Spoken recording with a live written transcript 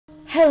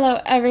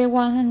Hello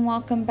everyone and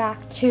welcome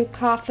back to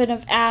Coffin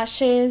of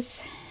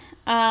Ashes.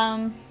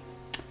 You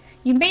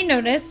may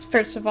notice,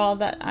 first of all,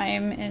 that I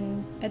am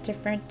in a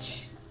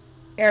different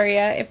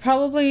area. It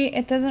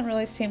doesn't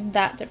really seem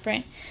that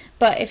different,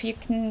 but if you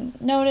can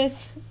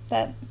notice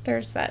that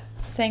there's that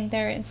thing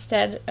there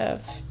instead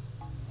of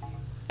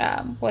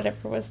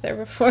whatever was there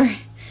before.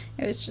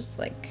 It was just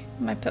like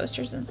my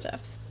posters and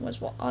stuff was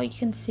all you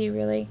can see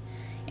really,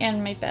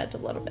 and my bed a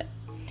little bit.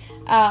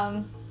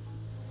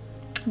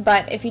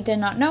 But if you did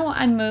not know,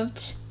 I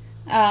moved,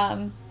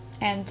 and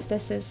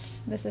this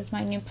is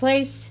my new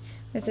place.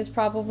 This is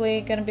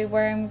probably going to be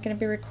where I'm going to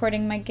be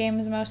recording my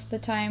games most of the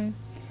time,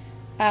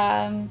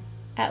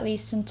 at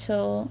least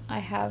until I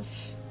have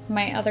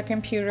my other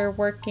computer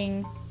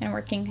working and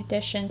working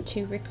condition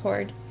to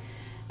record.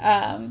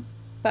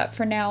 But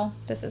for now,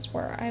 this is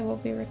where I will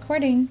be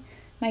recording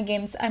my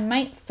games. I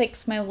might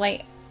fix my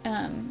light,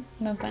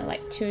 move my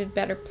light to a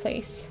better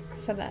place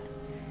so that,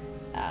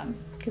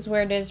 because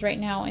where it is right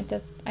now,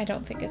 I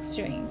don't think it's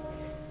doing,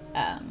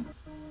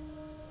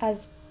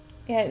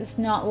 it's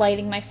not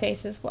lighting my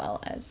face as well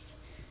as,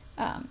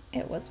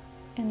 it was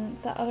in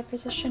the other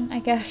position, I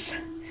guess.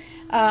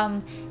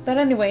 But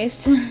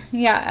anyways,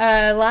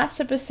 yeah, last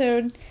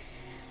episode,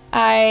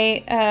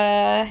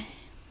 I,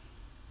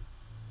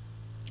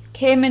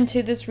 came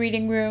into this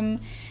reading room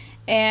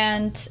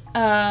and,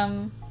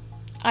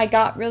 I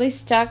got really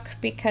stuck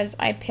because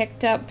I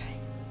picked up,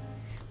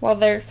 well,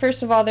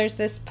 first of all, there's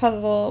this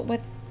puzzle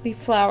with the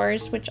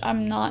flowers, which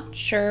I'm not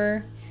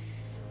sure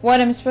what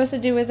I'm supposed to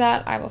do with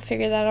that. I will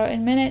figure that out in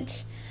a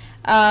minute.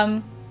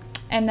 And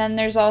then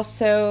there's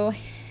also,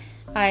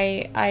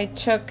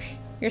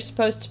 you're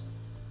supposed to,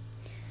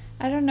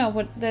 I don't know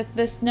what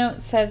this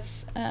note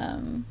says,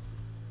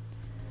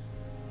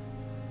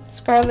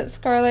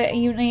 Scarlet,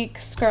 unique,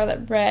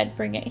 scarlet red,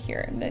 bring it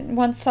here. And then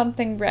want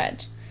something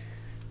red.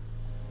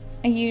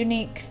 A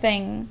unique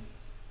thing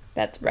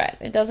that's red.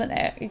 It doesn't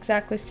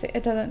exactly say,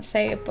 it doesn't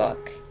say a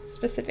book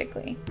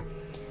specifically.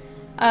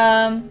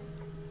 But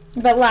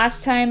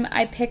last time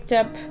I picked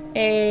up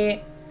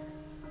a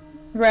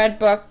red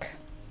book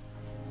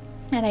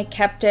and I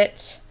kept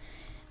it.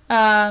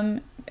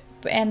 And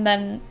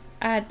then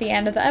at the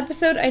end of the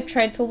episode I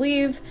tried to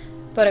leave,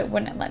 but it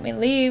wouldn't let me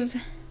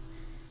leave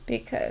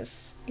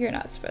because you're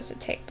not supposed to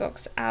take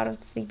books out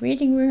of the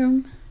reading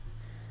room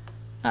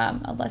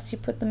unless you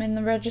put them in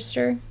the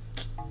register.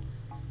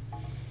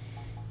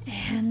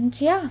 And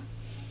yeah,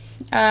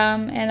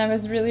 and I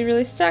was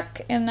really stuck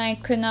and I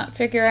could not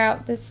figure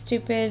out this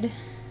stupid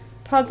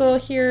puzzle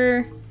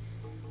here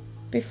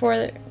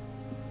before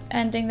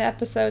ending the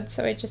episode,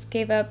 so I just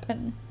gave up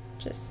and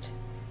just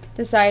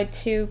decided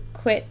to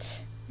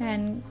quit,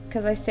 and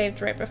because I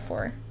saved right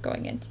before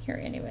going into here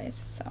anyways,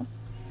 so.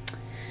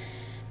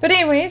 But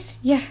anyways,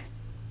 yeah,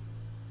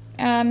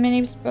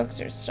 many books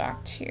are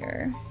stocked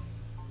here.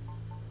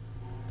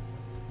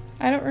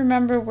 I don't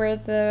remember where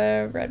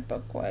the red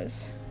book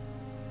was.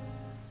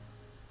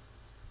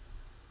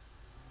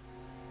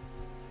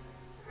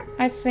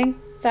 I think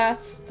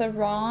that's the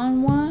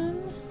wrong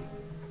one.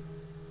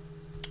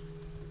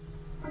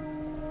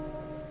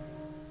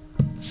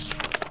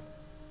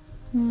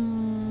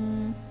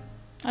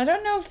 I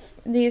don't know if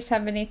these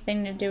have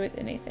anything to do with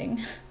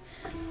anything.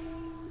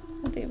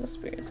 With evil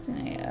spirits,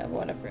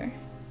 whatever.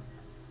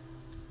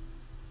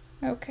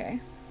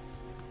 Okay.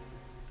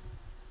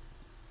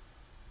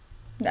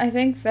 I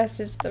think this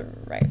is the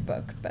right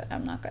book, but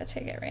I'm not gonna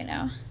take it right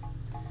now.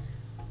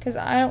 Because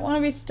I don't want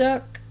to be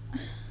stuck.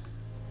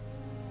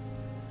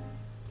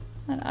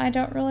 And I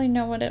don't really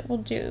know what it will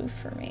do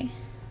for me.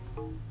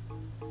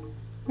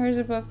 There's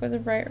a book with a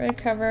bright red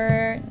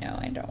cover. No,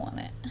 I don't want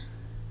it.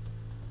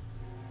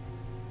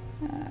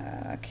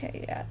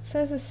 Okay, yeah, it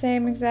says the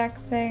same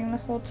exact thing the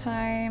whole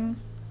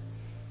time.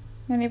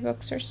 Many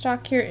books are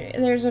stocked here.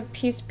 There's a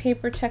piece of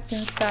paper tucked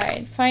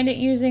inside. Find it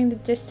using the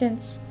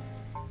distance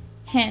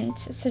hint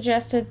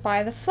suggested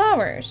by the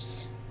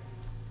flowers.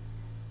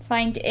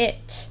 Find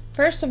it.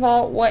 First of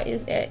all, what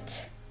is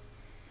it?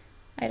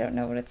 I don't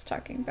know what it's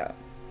talking about.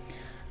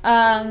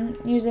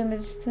 Using the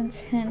distance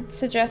hint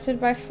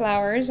suggested by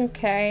flowers,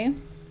 okay.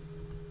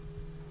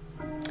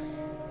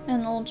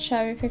 An old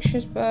shabby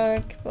pictures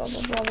book, blah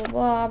blah blah blah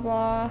blah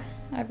blah.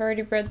 I've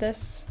already read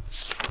this.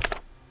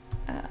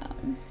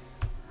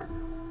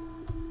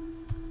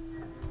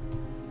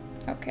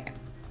 Okay.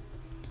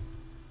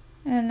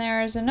 And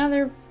there's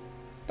another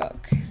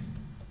book.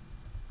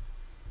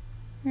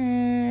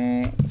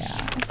 Yeah,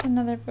 it's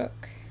another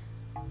book.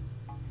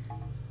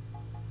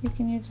 You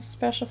can use a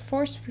special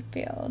force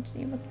field.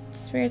 Evil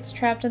spirits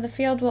trapped in the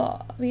field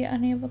will be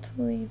unable to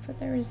leave, but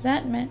their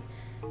resentment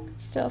could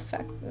still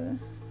affect the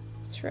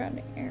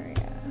surrounding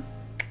area.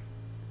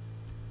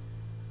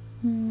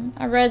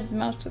 I read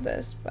most of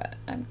this, but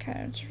I'm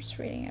kind of just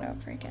reading it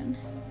over again.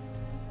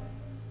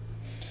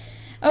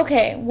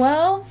 Okay,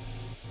 well,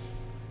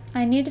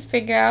 I need to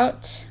figure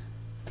out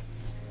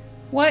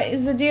what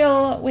is the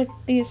deal with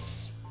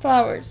these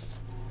flowers.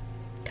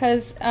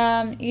 Because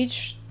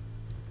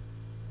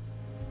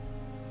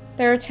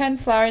there are 10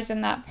 flowers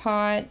in that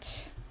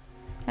pot.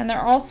 And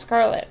they're all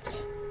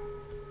scarlet.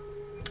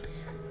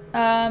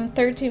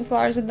 13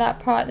 flowers in that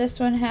pot. This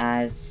one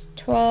has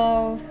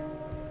 12,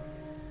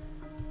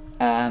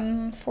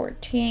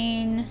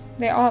 14.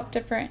 They all have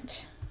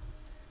different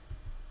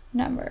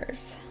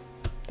numbers.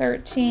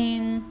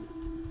 13,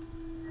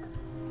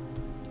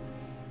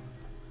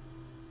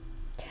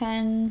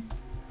 10,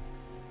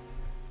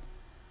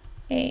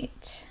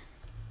 8,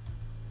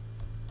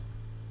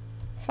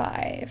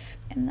 5,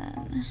 and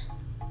then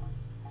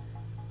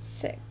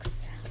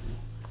 6.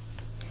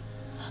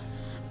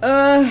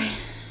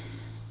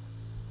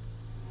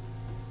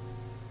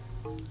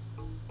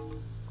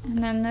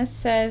 And then this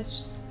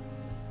says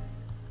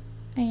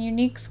a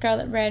unique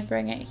scarlet red,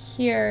 bring it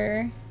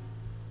here.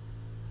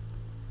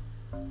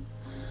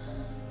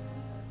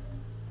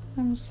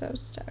 I'm so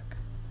stuck.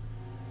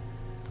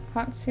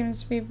 Clock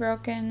seems to be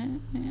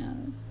broken.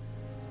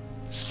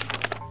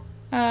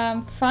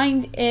 And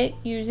find it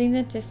using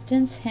the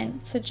distance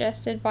hint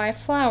suggested by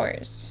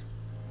flowers.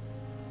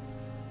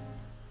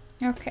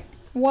 Okay,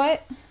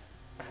 what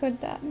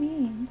could that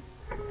mean?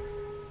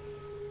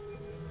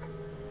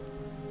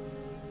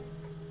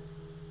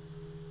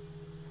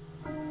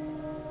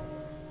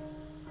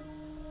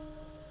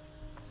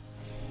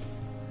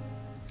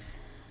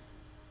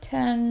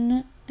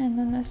 And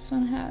then this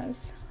one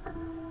has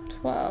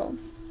 12.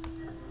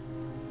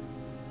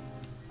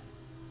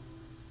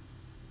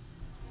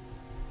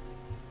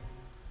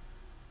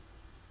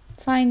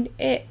 Find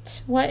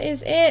it. What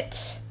is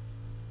it?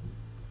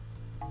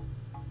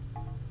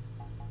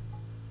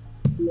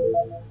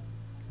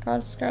 Got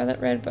a scarlet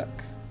red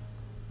book.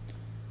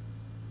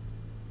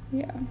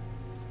 Yeah.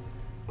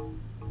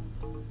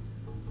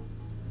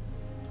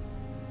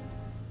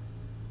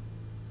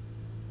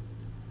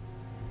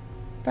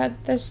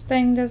 But this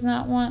thing does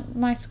not want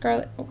my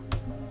scarlet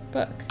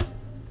book.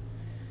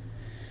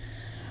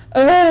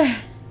 Ugh!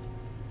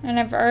 And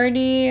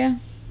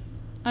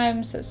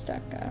I'm so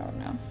stuck, I don't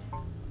know.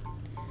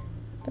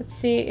 But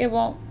see, it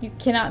won't, you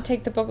cannot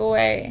take the book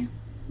away.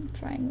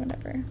 Fine,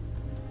 whatever.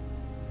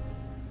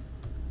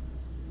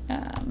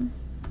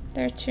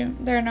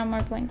 There are no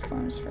more blank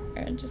forms for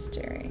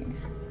registering.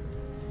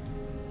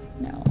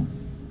 No.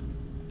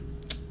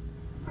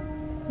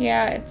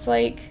 Yeah, it's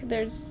like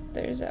there's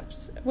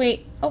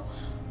wait.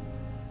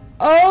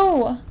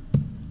 Oh.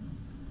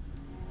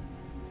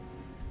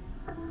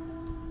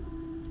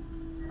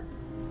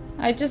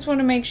 I just want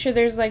to make sure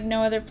there's like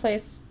no other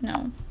place.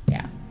 No.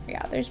 Yeah.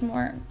 There's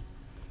more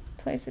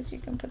places you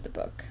can put the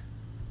book.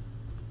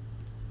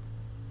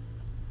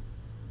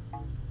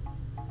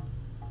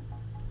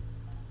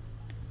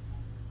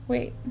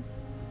 Wait.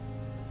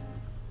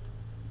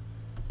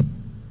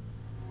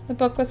 The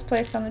book was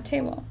placed on the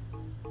table.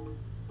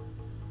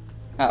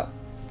 Oh.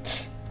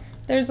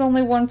 There's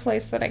only one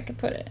place that I could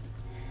put it.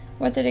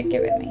 What did it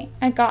give it me?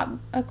 I got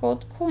a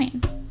gold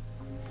coin.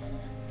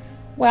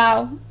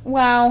 Wow.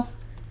 Wow.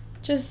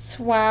 Just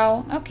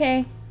wow.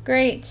 Okay.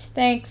 Great.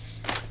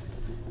 Thanks.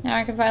 Now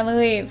I can finally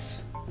leave.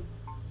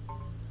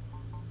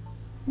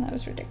 That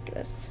was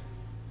ridiculous.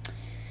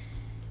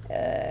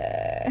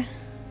 The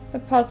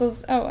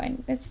puzzles. Oh,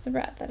 it's the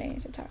rat that I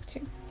need to talk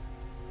to.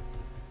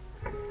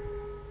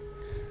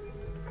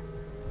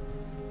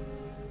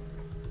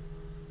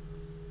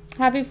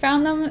 Have you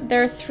found them?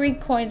 There are 3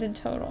 coins in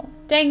total.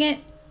 Dang it!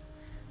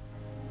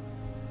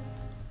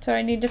 So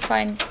I need to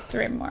find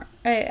 3 more.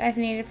 I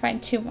need to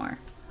find 2 more.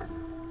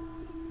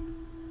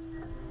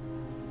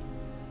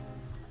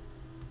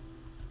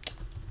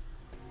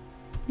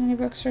 Many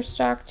books are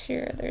stocked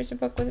here. There's a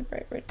book with a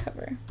bright red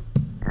cover.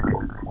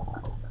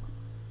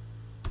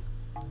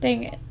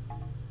 Dang it.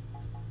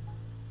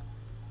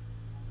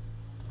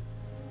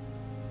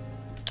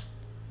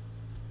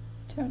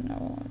 Don't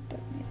know what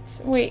that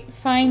means. Wait,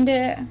 find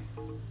it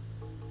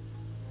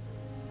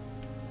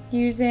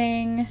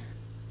using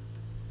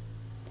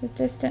the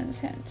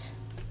distance hint.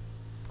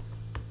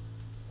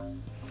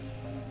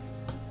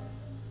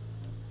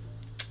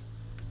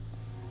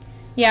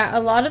 Yeah, a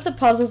lot of the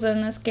puzzles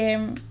in this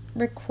game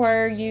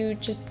require you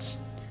just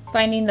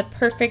finding the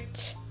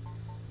perfect,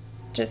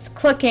 just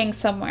clicking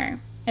somewhere.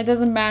 It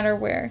doesn't matter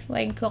where,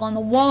 like on the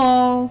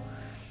wall,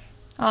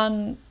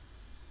 on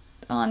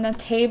the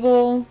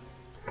table,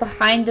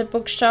 behind the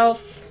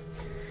bookshelf,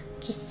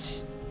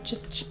 just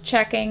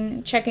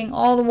checking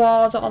all the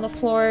walls, all the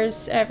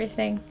floors,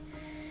 everything,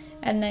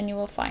 and then you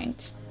will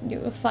find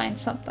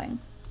something.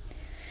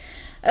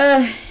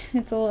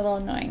 It's a little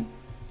annoying.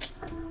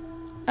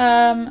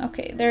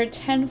 Okay, there are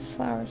 10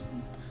 flowers.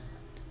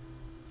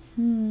 I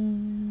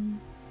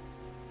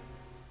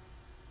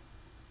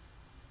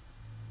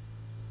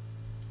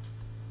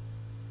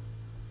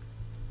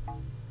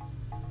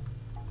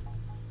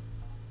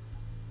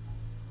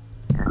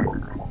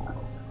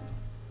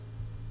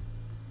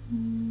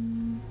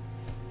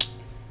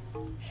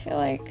feel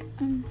like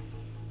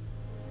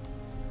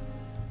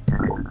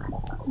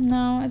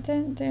no, it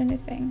didn't do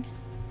anything.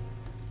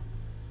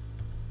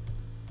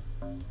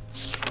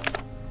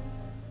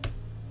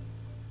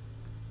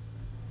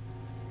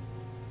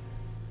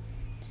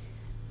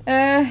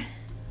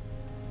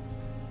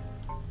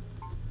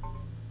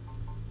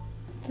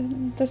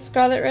 The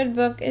Scarlet Red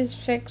book is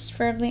fixed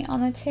firmly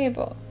on the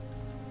table.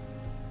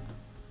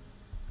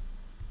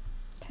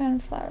 10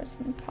 flowers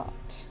in the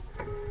pot.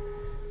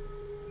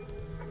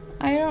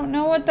 I don't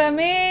know what that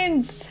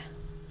means.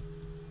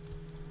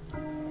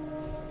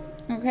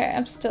 Okay,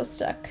 I'm still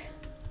stuck.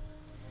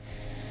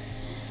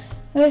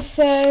 This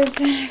says,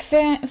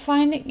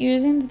 find it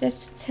using the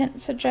distance hint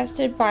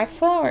suggested by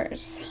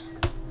flowers.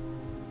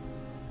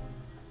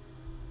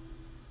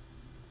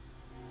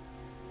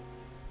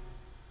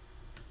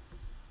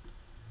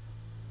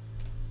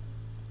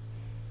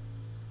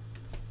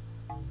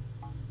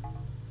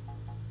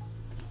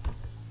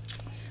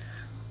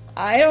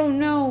 I don't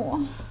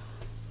know.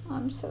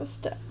 I'm so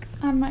stuck.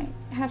 I might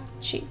have to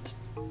cheat.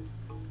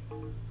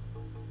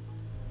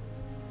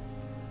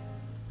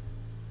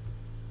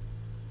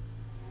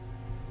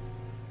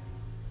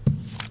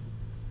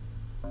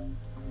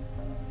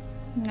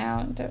 No,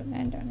 I don't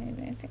need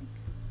anything.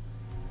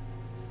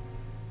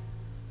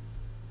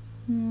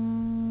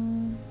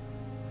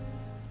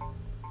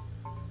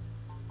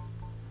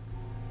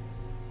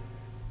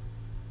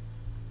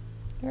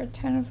 There are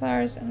 10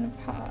 flowers in the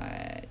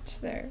pot.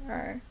 There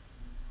are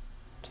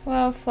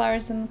 12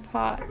 flowers in the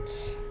pot.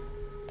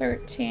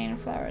 13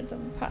 flowers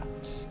in the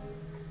pot.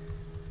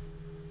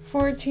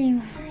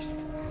 14 flowers in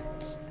the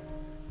pot.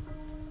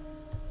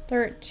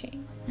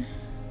 13.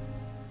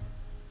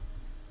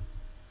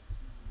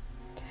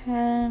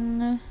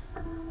 10,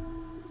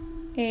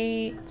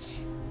 8,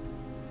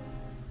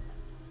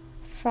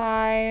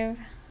 5,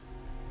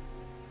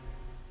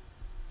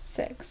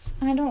 6.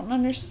 I don't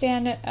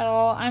understand it at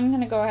all. I'm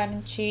gonna go ahead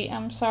and cheat.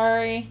 I'm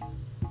sorry.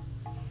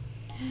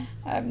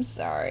 I'm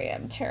sorry.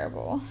 I'm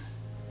terrible.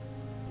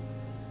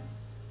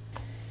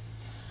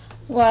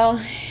 Well,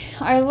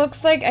 it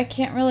looks like I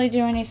can't really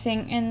do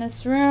anything in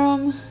this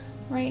room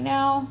right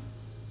now.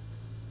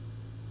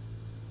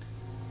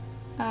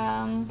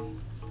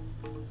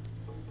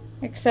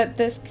 Except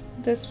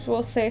this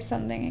will say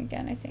something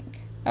again, I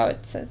think. Oh,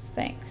 it says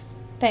thanks.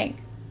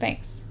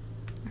 Thanks.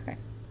 Okay.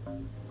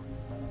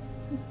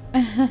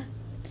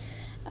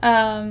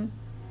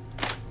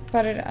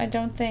 But I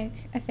don't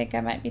think, I think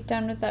I might be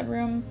done with that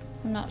room.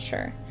 I'm not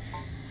sure.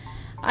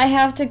 I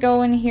have to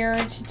go in here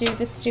to do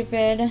the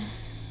stupid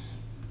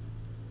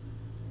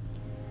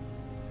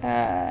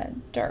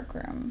dark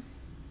room.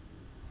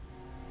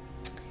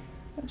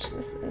 Which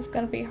this is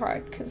gonna be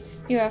hard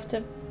because you have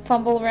to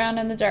fumble around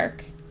in the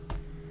dark.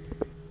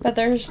 But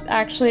there's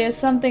actually is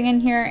something in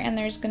here and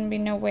there's gonna be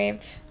no way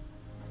of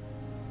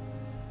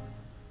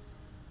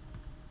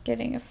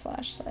getting a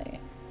flashlight.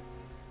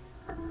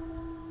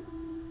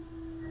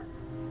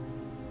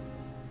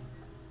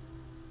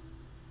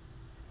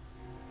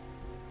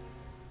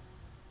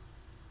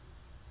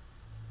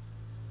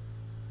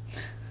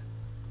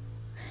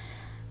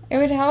 It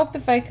would help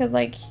if I could,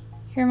 like,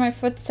 hear my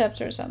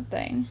footsteps or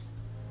something.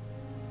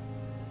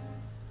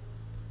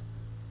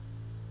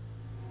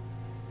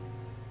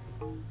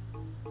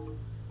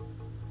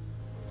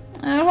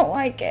 I don't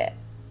like it.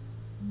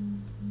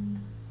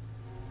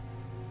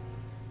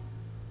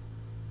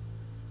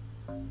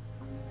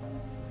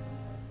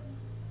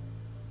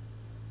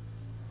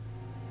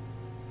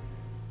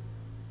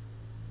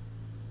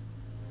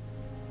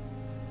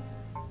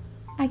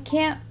 I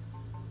can't.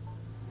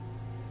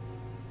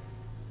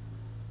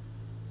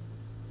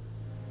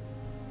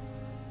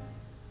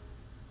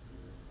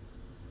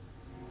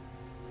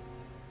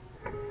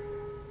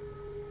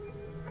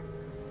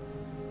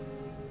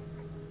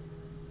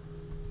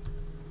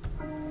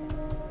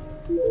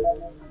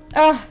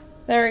 Oh,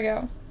 there we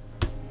go.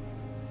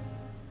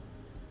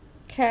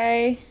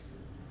 Okay.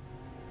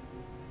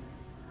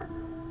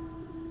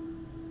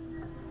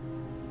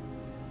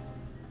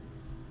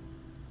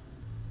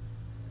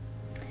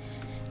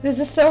 This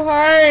is so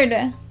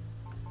hard.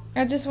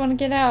 I just want to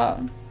get out.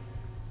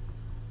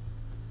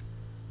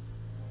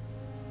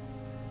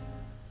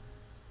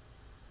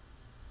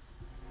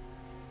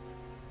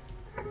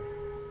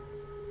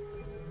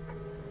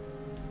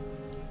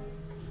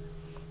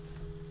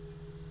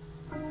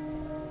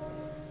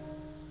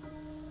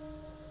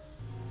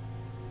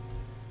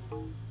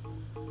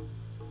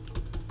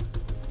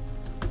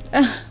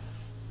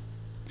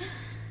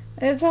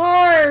 It's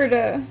hard.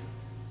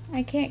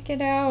 I can't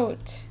get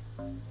out.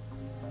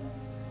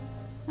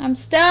 I'm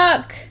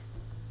stuck.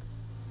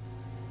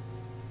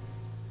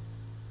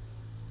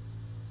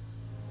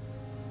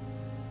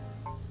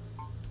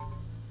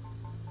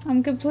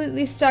 I'm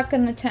completely stuck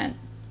in the tent.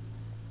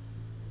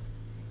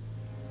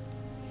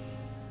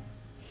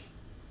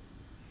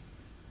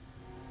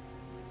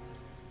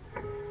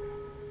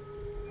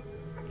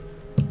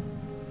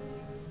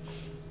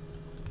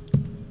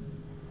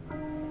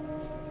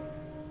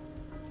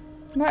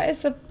 What is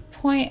the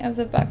point of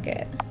the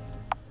bucket?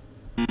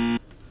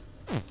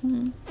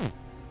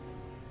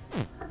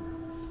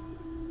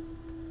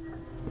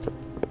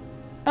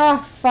 Oh,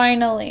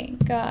 finally.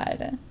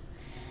 God.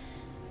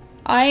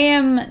 I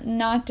am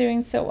not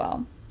doing so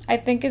well. I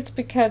think it's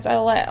because I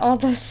let all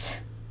those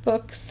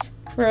books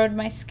corrode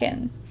my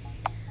skin.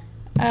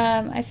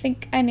 I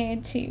think I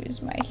need to use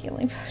my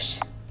healing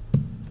potion.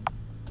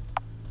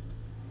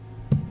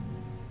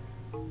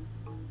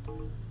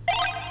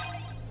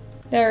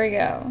 There we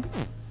go.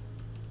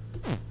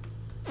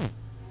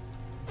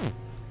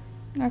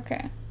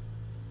 Okay.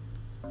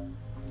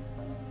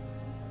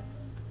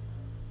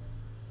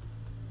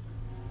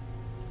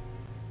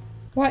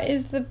 What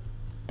is the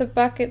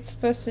bucket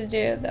supposed to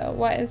do though?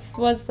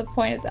 What's the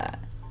point of that?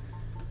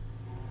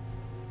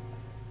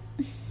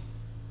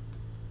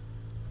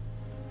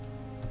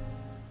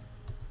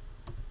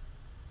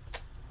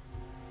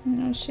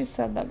 No, she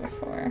said that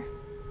before.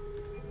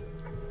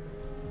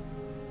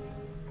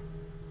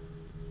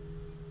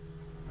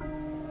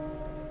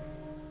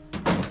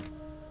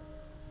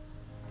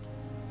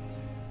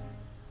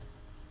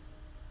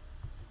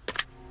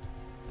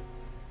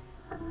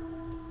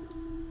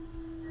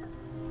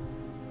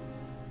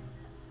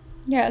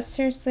 Yeah,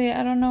 seriously,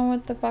 I don't know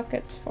what the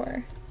bucket's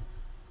for.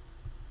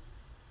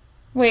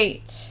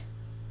 Wait.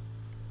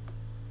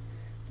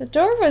 The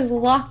door was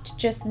locked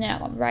just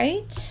now,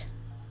 right?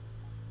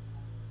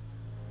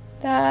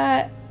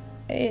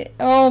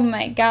 Oh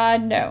my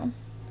god, no.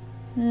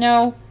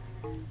 No.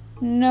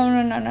 No,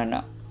 no, no, no,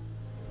 no.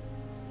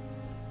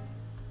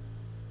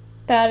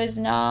 That is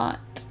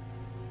not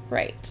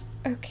right.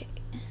 Okay.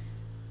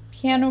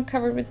 Piano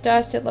covered with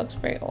dust, it looks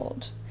very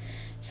old.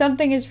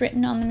 Something is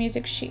written on the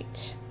music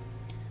sheet.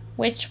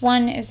 Which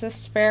one is the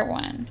spare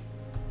one?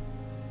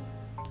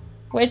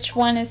 Which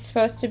one is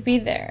supposed to be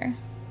there?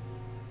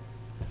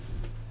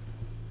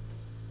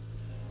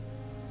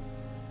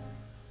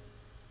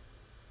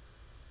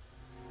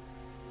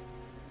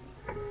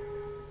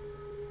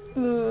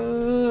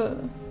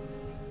 Ooh.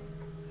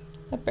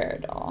 A bear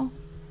doll.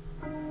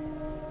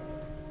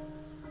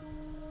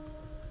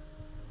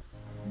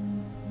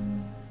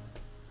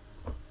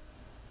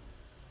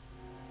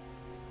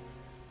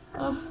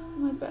 Oh,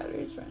 my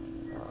battery's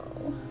running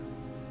low.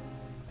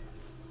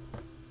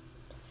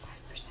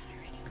 5%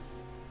 already.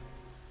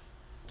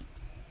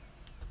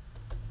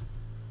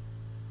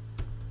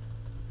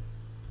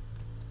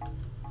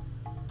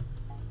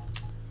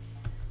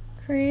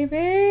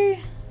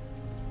 Creepy.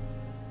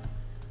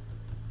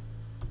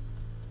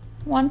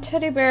 One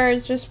teddy bear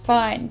is just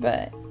fine,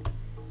 but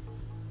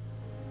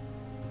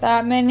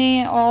that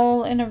many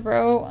all in a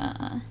row,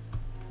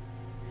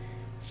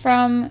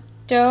 From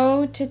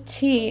do to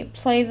T,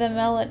 play the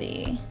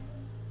melody.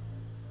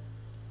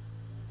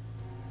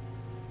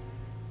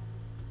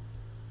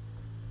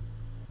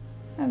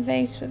 A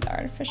vase with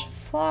artificial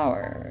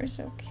flowers,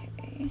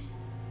 okay.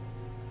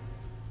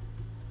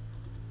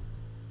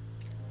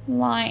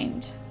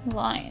 Lined,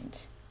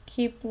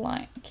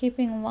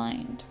 keeping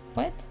lined.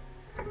 What?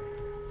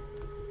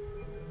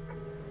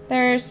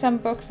 There are some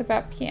books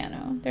about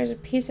piano. There's a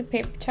piece of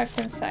paper tucked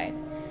inside.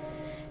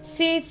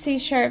 C, C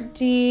sharp,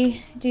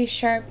 D, D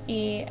sharp,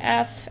 E,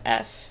 F,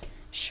 F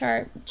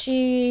sharp,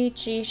 G,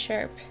 G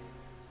sharp,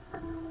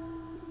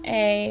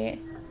 A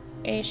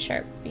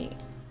sharp, B.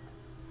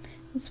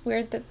 It's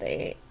weird that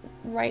they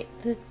write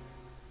the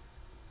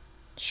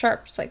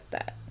sharps like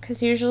that,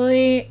 because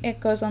usually it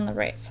goes on the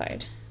right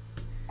side.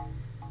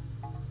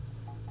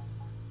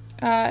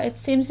 It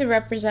seems to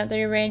represent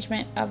the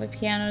arrangement of a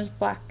piano's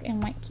black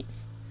and white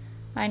keys.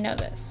 I know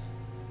this.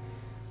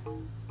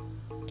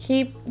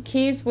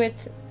 Keys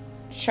with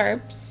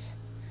sharps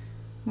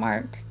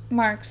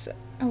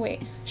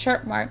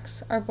sharp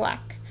marks are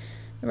black.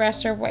 The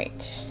rest are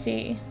white.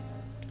 C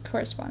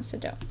corresponds to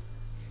do.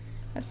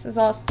 This is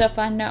all stuff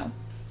I know.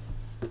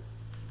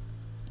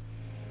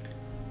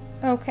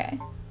 Okay,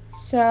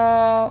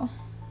 so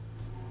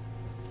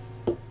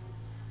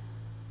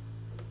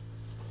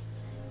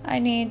I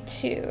need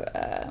to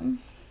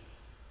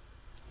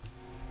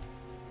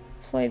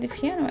play the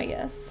piano, I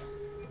guess.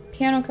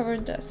 Piano covered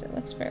in dust. It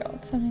looks very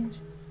old. Something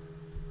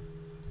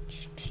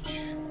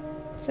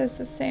says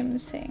the same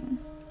thing.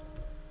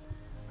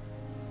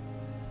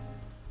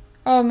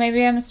 Oh,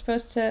 maybe I'm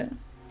supposed to.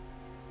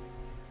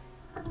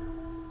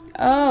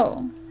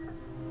 Oh.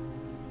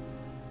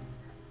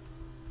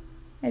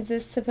 Is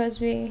this supposed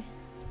to be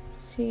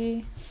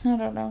C? I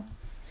don't know.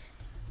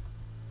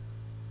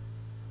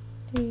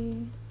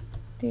 D,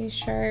 D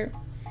sharp,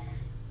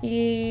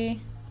 E,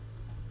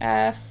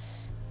 F,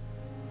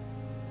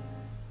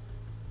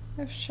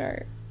 F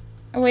sharp.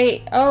 Oh,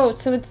 wait. Oh,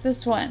 so it's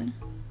this one.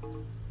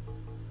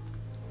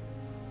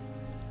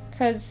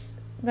 Because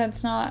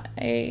that's not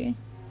a.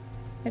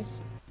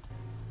 It's.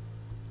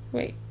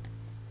 Wait.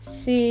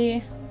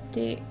 C,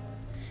 D.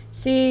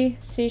 C,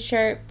 C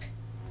sharp.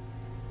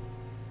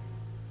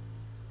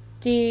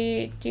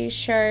 D, D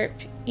sharp,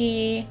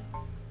 E.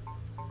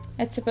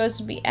 It's supposed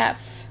to be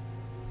F.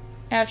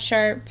 F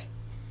sharp,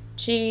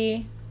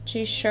 G,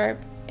 G sharp,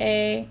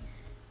 A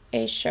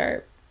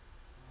sharp,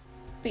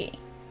 B.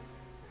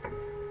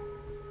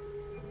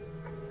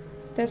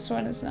 This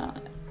one is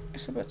not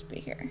supposed to be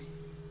here.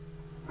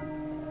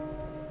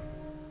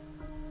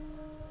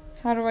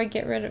 How do I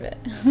get rid of it?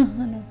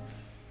 No.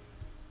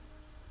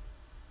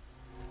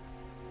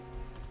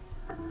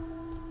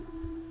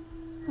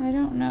 I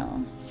don't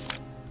know.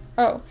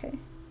 Oh, okay.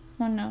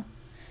 Oh no.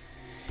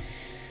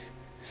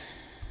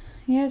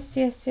 Yes,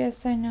 yes,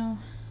 yes, I know.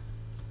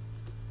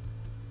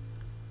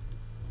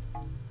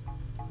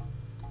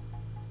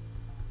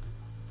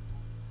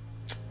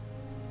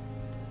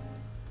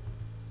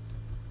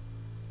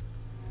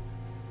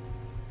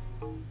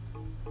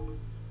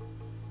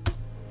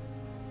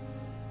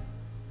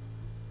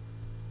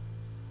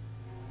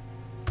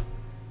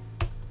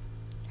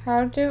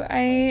 How do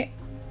I...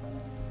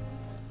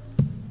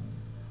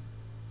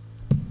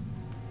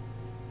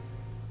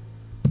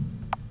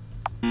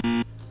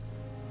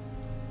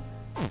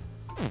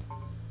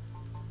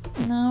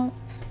 No.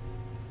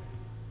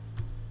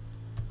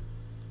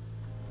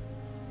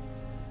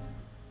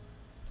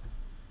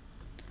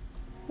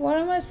 What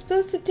am I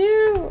supposed to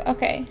do?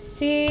 Okay,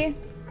 C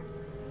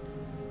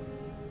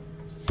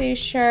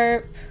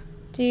sharp,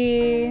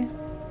 D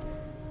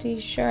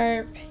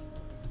sharp,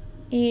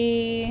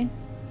 E,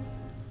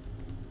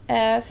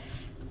 F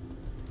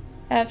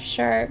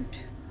sharp,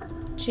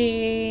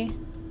 G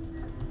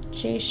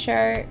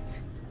sharp,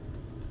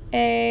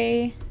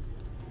 A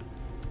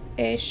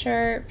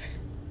sharp,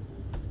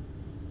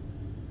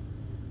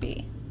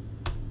 B.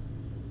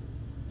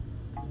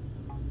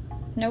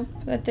 Nope,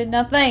 that did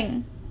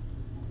nothing.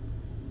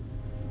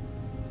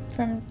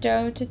 From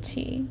Do to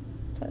T,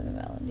 play the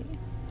melody.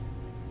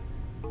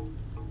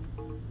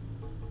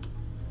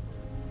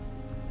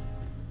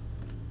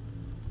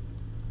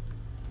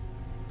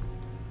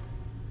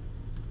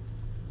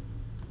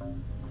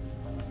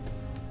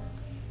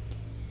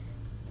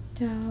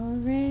 Do,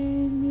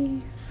 re,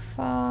 mi,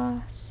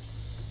 fa,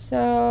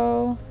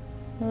 so,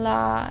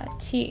 la,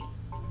 ti.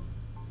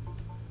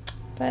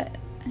 But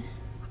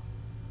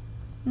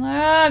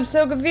I'm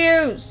so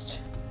confused.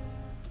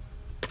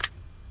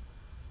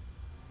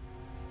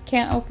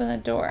 Can't open the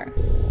door.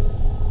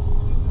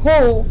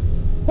 Oh,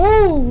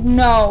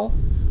 no.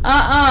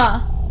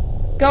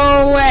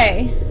 Go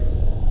away.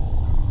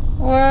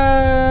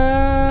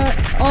 What?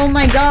 Oh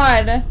my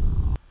god.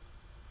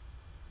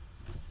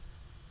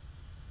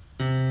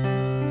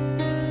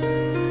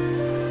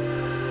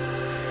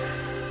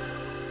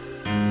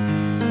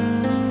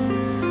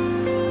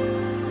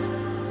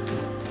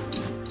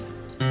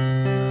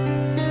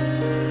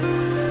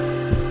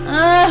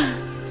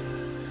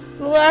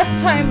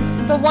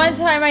 The one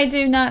time I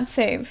do not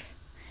save.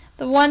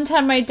 The one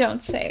time I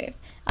don't save.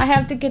 I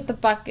have to get the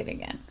bucket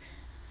again.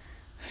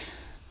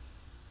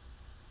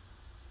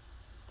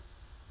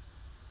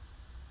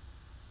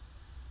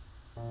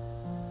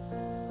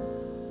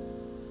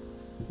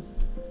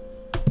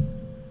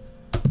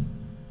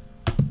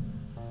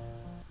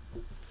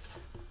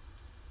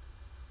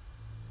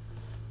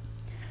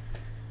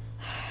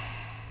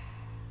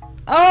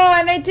 Oh,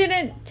 and I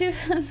didn't do...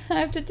 I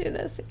have to do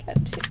this again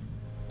too.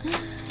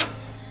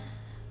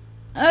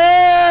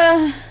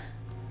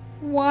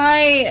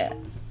 Why?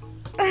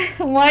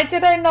 Why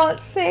did I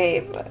not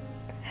save?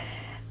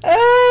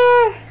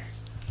 Oh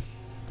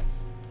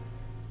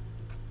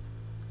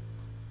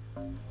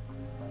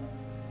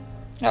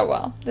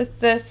well, this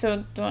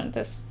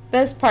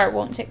part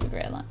won't take me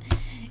very long.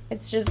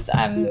 It's just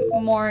I'm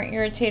more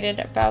irritated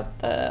about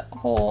the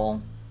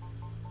whole.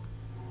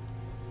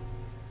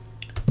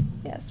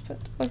 Yes, put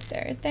the book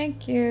there.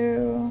 Thank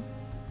you.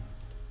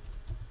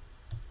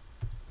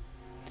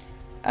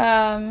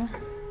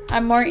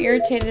 I'm more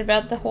irritated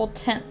about the whole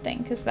tent thing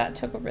because that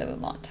took a really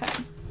long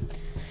time.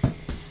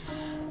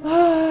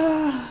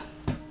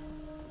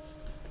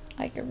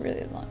 Like a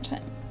really long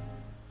time.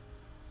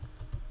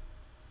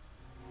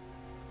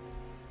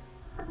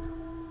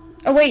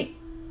 Oh wait,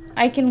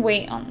 I can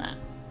wait on that.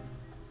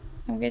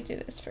 I'm gonna do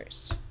this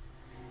first.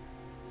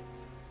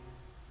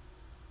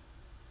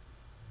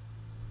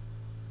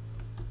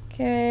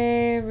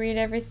 Okay, read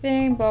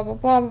everything, blah blah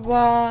blah blah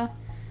blah.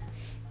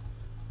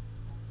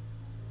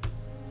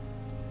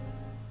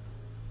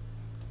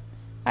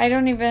 I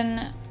don't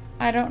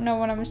know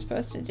what I'm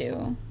supposed to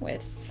do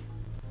with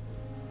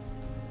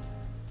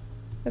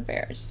the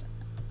bears.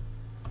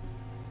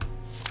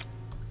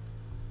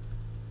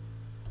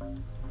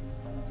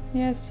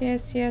 Yes,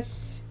 yes,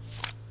 yes.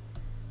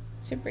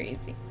 Super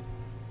easy.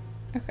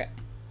 Okay.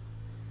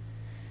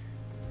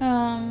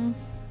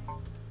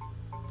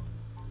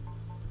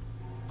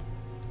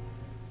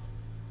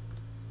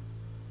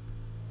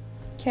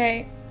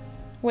 Okay.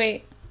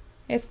 Wait.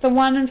 It's the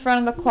one in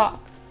front of the clock.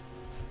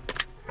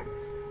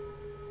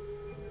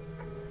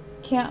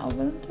 Can't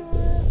open the door.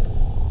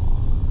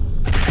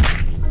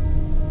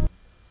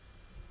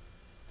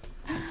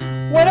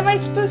 What am I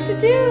supposed to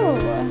do?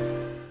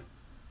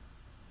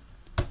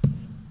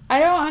 I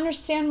don't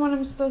understand what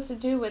I'm supposed to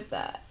do with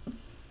that.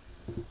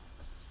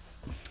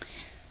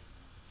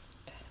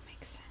 Doesn't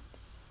make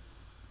sense.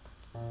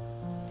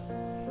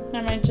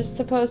 Am I just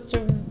supposed to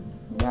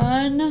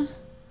run?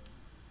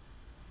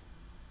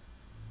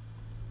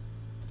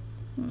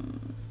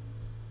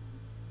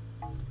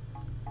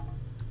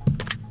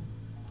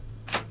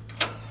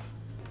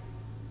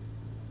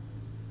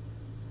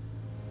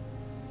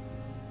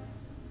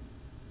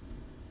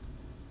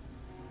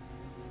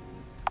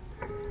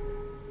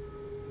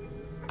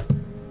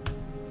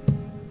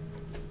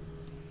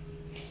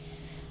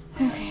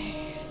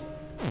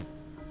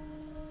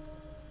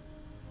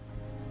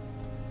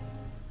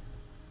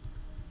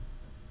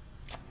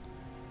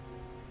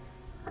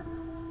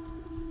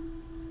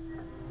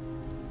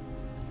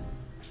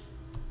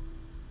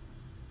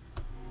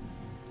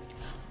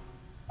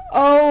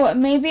 Oh,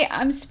 maybe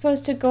I'm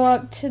supposed to go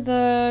up to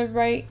the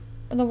right,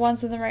 the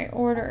ones in the right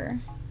order.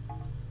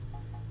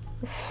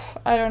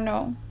 I don't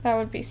know. That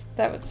would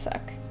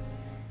suck.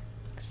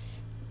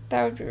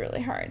 That would be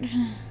really hard.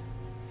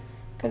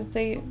 Because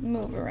they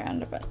move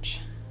around a bunch.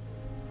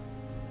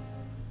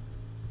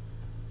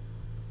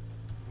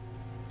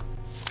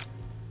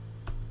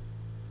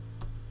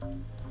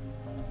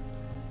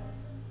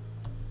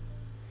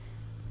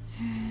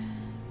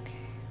 Okay.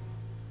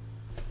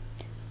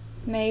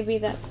 Maybe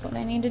that's what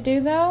I need to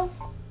do though.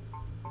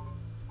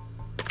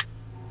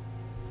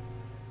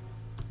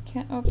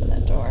 Can't open the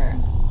door.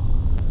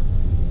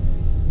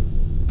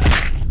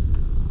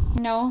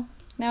 No,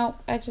 no,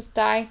 I just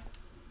die.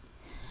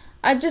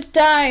 I just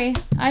die.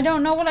 I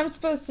don't know what I'm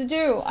supposed to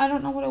do. I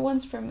don't know what it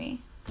wants from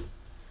me.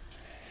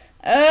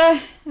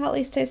 At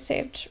least I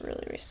saved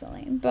really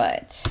recently,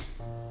 but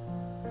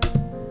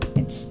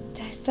I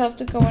still have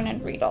to go in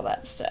and read all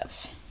that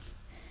stuff.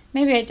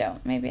 Maybe I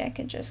don't. Maybe I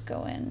could just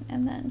go in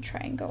and then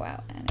try and go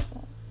out and it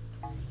won't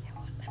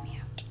let me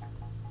out.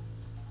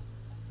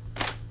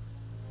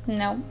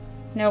 No.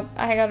 Nope.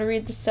 I gotta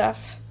read the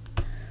stuff.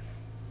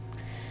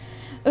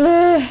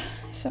 Ugh.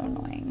 So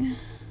annoying.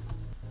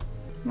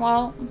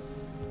 Well,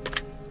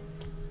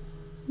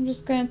 I'm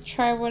just gonna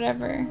try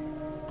whatever.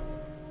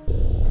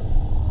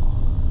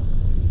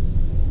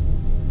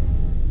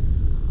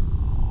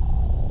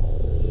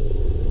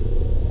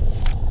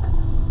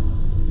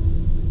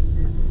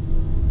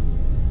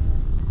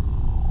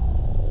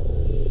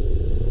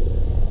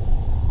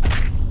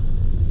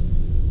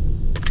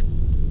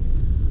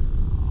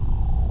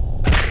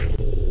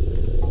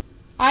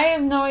 I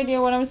have no idea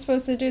what I'm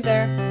supposed to do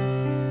there.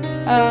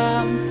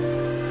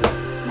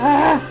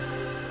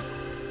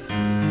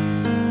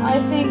 I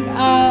think,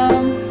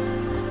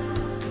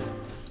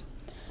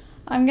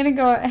 I'm gonna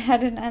go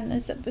ahead and end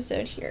this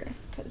episode here.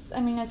 Because, I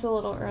mean, it's a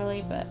little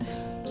early, but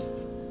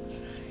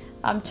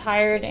I'm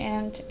tired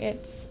and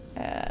it's,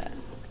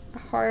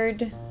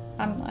 hard.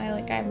 I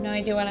have no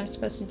idea what I'm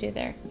supposed to do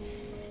there.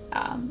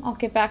 I'll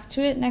get back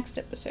to it next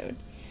episode.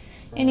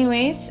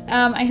 Anyways,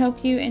 I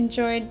hope you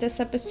enjoyed this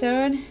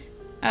episode.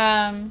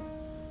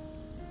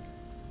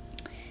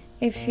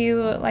 If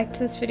you liked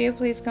this video,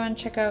 please go and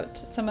check out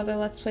some other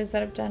Let's Plays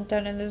that I've done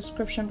down in the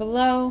description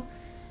below.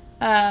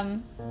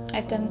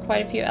 I've done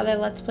quite a few other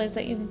Let's Plays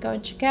that you can go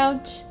and check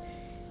out.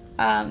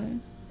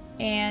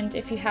 And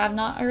if you have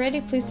not already,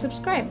 please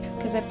subscribe,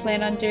 because I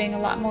plan on doing a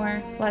lot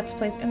more Let's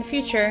Plays in the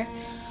future.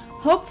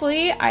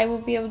 Hopefully, I will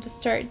be able to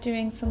start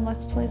doing some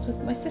Let's Plays with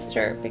my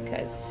sister,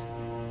 because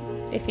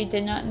if you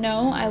did not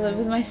know, I live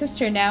with my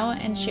sister now,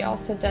 and she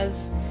also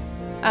does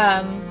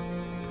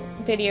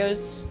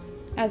videos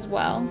as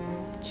well.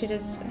 She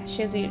has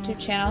a YouTube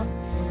channel,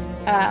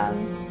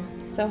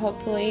 so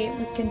hopefully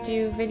we can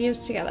do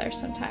videos together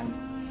sometime,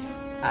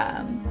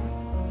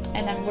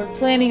 and then we're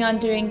planning on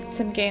doing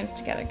some games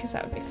together because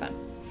that would be fun.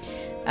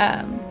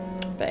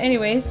 But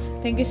anyways,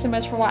 thank you so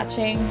much for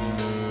watching.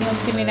 You'll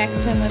see me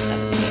next time with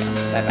another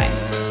video. Bye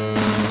bye.